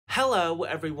Hello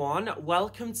everyone,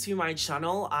 welcome to my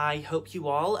channel. I hope you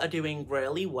all are doing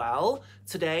really well.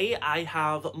 Today I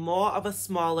have more of a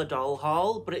smaller doll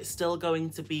haul, but it's still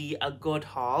going to be a good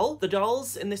haul. The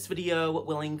dolls in this video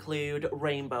will include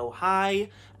Rainbow High,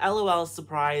 L.O.L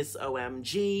Surprise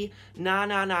O.M.G, Na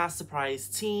Na Na Surprise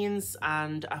Teens,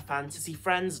 and a Fantasy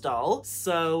Friends doll.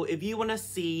 So if you want to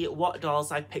see what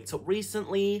dolls I've picked up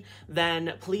recently,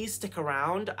 then please stick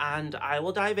around and I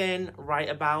will dive in right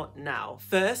about now.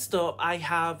 First up, I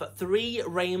have 3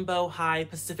 Rainbow High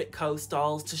Pacific Coast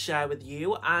dolls to share with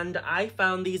you, and I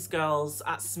found these girls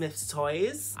at Smith's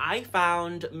Toys. I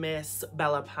found Miss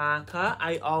Bella Parker.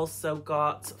 I also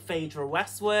got Phaedra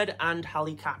Westwood and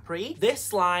Hallie Capri.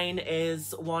 This line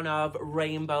is one of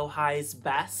Rainbow High's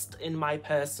best, in my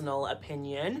personal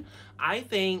opinion. I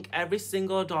think every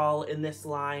single doll in this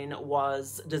line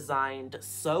was designed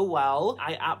so well.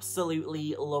 I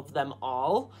absolutely love them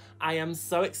all. I am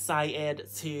so excited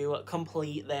to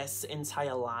complete this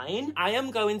entire line. I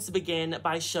am going to begin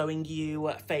by showing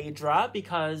you Phaedra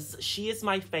because she is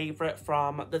my favorite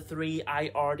from the 3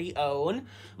 I already own.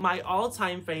 My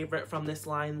all-time favorite from this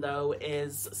line though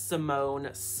is Simone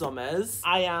Summers.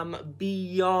 I am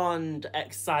beyond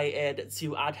excited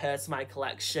to add her to my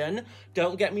collection.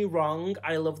 Don't get me wrong,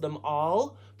 I love them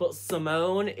all, but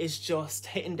Simone is just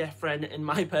hitting different in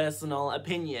my personal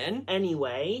opinion.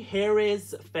 Anyway, here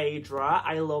is Phaedra.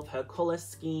 I love her colour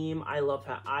scheme, I love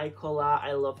her eye colour,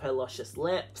 I love her luscious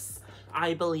lips.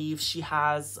 I believe she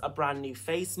has a brand new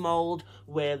face mold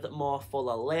with more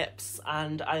fuller lips,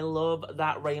 and I love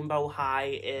that Rainbow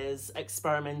High is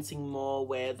experimenting more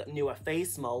with newer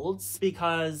face molds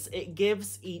because it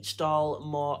gives each doll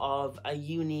more of a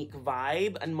unique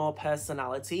vibe and more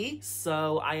personality.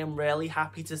 So I am really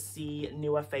happy to see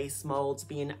newer face molds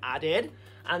being added.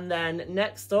 And then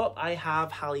next up, I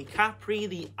have Hallie Capri,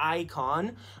 the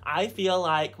icon. I feel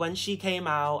like when she came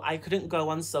out, I couldn't go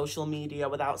on social media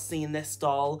without seeing this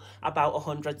doll about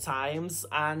 100 times.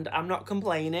 And I'm not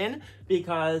complaining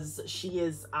because she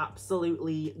is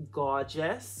absolutely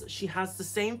gorgeous. She has the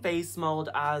same face mold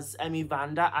as Emmy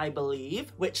Vanda, I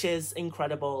believe, which is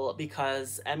incredible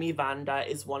because Emmy Vanda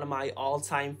is one of my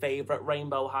all-time favorite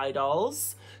Rainbow High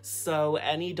dolls. So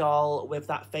any doll with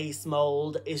that face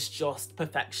mold is just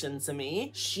perfection to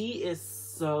me. She is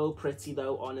so pretty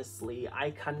though, honestly.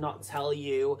 I cannot tell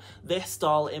you, this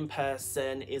doll in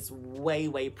person is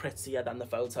way prettier than the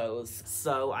photos.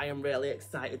 So I am really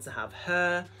excited to have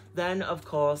her. Then, of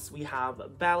course, we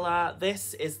have Bella.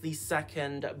 This is the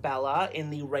second Bella in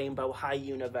the Rainbow High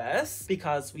universe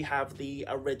because we have the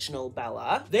original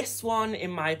Bella. This one,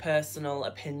 in my personal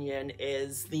opinion,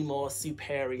 is the more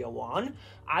superior one.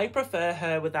 I prefer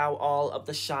her without all of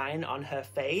the shine on her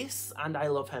face, and I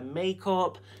love her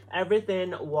makeup.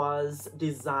 Everything was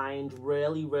designed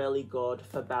really good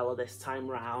for Bella this time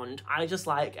round. I just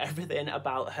like everything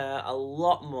about her a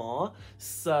lot more,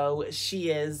 so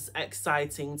she is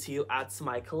exciting to add to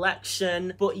my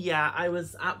collection. But yeah, I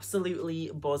was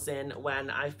absolutely buzzing when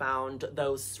I found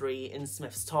those 3 in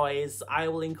Smith's Toys. I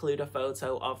will include a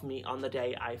photo of me on the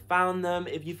day I found them.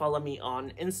 If you follow me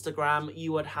on Instagram,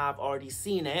 you would have already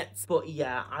seen it. But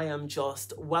yeah, I am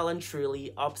just well and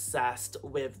truly obsessed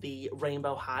with the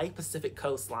Rainbow High Pacific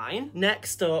Coast line.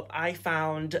 Next up, I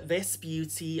found this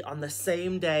beauty on the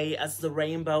same day as the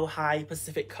Rainbow High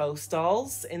Pacific Coast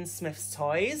dolls in Smith's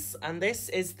Toys, and this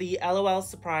is the L.O.L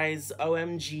Surprise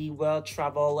O.M.G World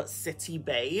Travel City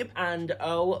Babe, and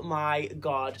oh my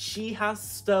god, she has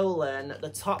stolen the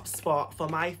top spot for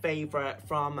my favorite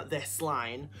from this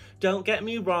line. Don't get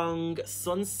me wrong,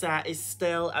 Sunset is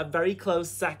still a very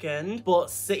close second, but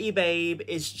City Babe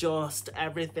is just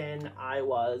everything I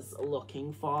was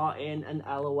looking for in an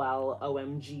L.O.L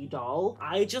O.M.G doll.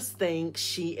 I just think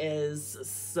she is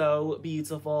so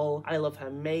beautiful. I love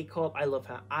her makeup, I love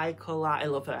her eye color, I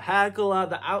love her hair color.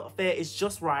 The outfit is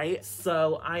just right,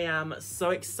 so I am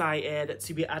so excited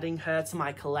to be adding her to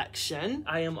my collection.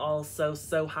 I am also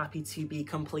so happy to be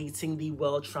completing the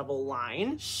World Travel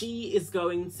line. She is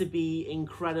going to be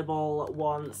incredible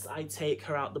once I take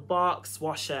her out the box,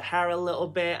 wash her hair a little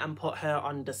bit and put her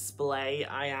on display.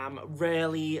 I am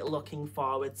really looking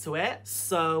forward to it.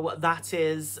 So that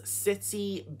is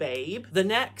City Babe. The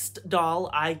next doll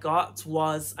I got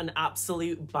was an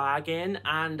absolute bargain,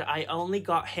 and I only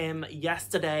got him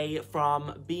yesterday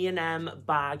from B&M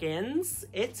Bargains.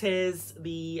 It is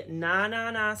the Na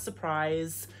Na Na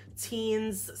Surprise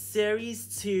Teens Series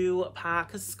 2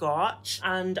 Parker Scotch,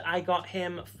 and I got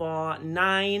him for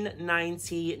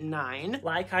 $9.99.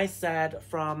 Like I said,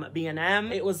 from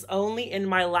B&M. It was only in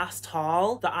my last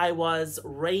haul that I was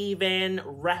raving,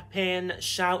 repping,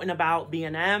 shouting about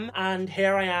B&M, and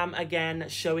here I am again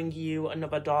showing you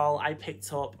another doll I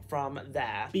picked up from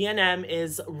there. B&M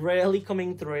is really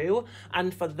coming through,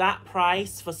 and for that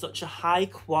price, for such a high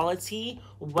quality,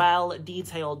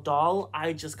 well-detailed doll,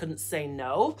 I just couldn't say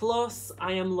no. Plus,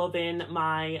 I am loving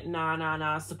my Na Na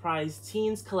Na Surprise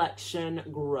Teens collection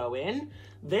growing.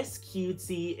 This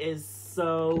cutie is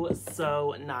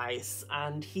so nice,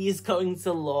 and he's going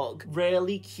to look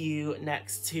really cute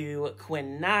next to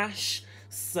Quinn Nash.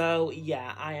 So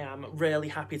yeah, I am really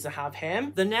happy to have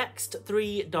him. The next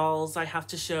 3 dolls I have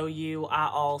to show you are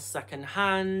all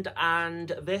secondhand,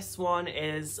 and this one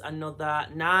is another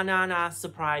Na Na Na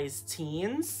Surprise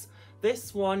Teens.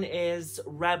 This one is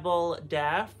Rebel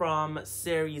Dare from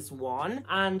Series 1,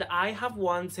 and I have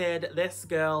wanted this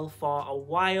girl for a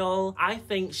while. I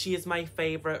think she is my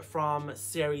favourite from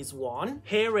Series 1.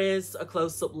 Here is a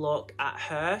close-up look at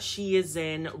her. She is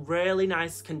in really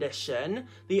nice condition.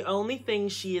 The only thing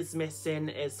she is missing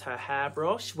is her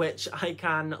hairbrush, which I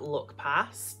can look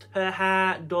past. Her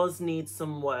hair does need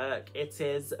some work. It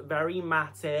is very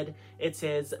matted, it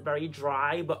is very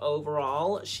dry, but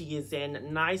overall she is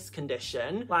in nice condition.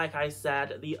 Like I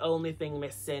said, the only thing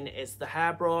missing is the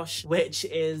hairbrush, which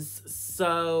is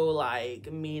so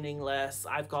like meaningless.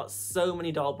 I've got so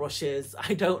many doll brushes,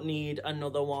 I don't need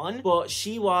another one. But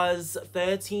she was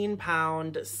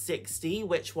 £13.60,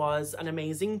 which was an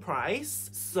amazing price.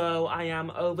 So I am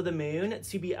over the moon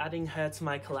to be adding her to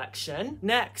my collection.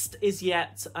 Next is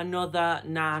yet another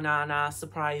Na Na Na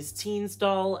Surprise Teens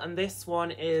doll, and this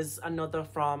one is another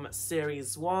from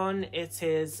Series 1. It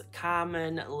is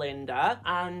Carmen Linda,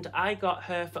 and I got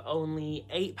her for only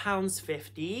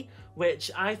 £8.50,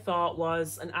 which I thought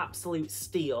was an absolute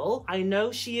steal. I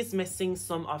know she is missing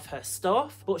some of her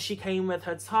stuff, but she came with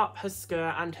her top, her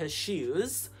skirt, and her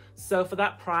shoes. So for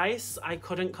that price, I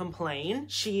couldn't complain.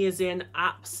 She is in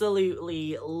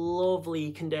absolutely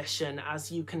lovely condition,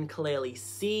 as you can clearly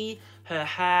see. Her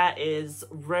hair is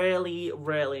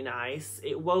really nice.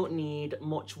 It won't need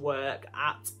much work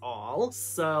at all.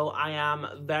 So I am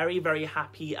very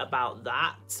happy about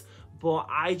that. But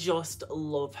I just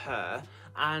love her.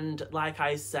 And like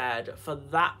I said, for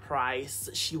that price,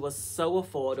 she was so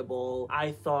affordable.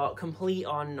 I thought, complete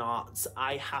or not,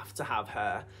 I have to have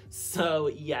her. So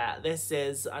yeah, this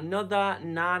is another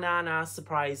Na Na Na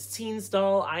Surprise Teens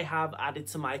doll I have added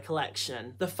to my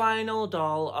collection. The final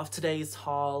doll of today's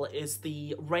haul is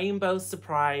the Rainbow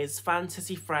Surprise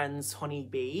Fantasy Friends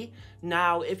Honeybee.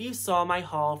 Now, if you saw my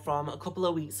haul from a couple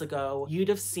of weeks ago, you'd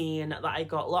have seen that I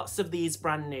got lots of these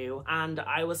brand new, and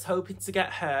I was hoping to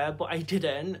get her, but I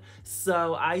didn't.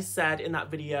 So I said in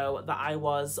that video that I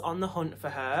was on the hunt for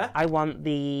her. I want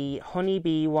the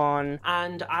honeybee one,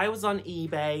 and I was on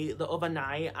eBay the other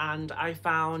night and I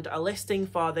found a listing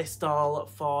for this doll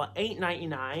for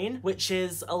 $8.99, which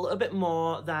is a little bit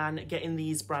more than getting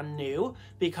these brand new,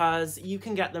 because you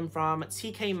can get them from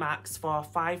TK Maxx for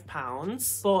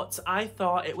 £5, but I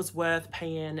thought it was worth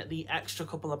paying the extra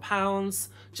couple of pounds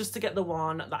just to get the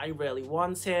one that I really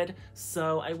wanted.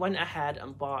 So I went ahead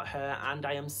and bought her, and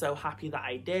I am so happy that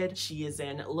I did. She is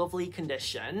in lovely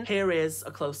condition. Here is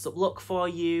a close-up look for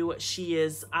you. She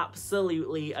is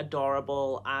absolutely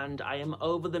adorable, and I am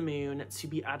over the moon to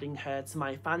be adding her to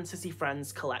my Fantasy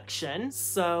Friends collection.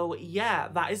 So yeah,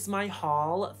 that is my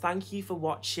haul. Thank you for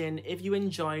watching. If you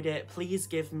enjoyed it, please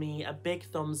give me a big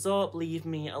thumbs up, leave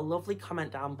me a lovely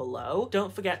comment down below.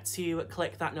 Don't forget to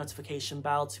click that notification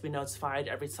bell to be notified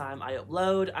every time I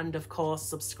upload, and of course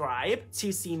subscribe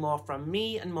to see more from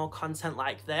me and more content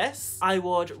like this. I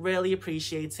would really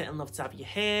appreciate it and love to have you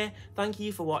here. Thank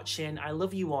you for watching. I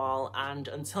love you all, and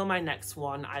until my next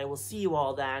one, I will see you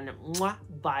all then. Mwah.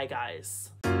 Bye guys.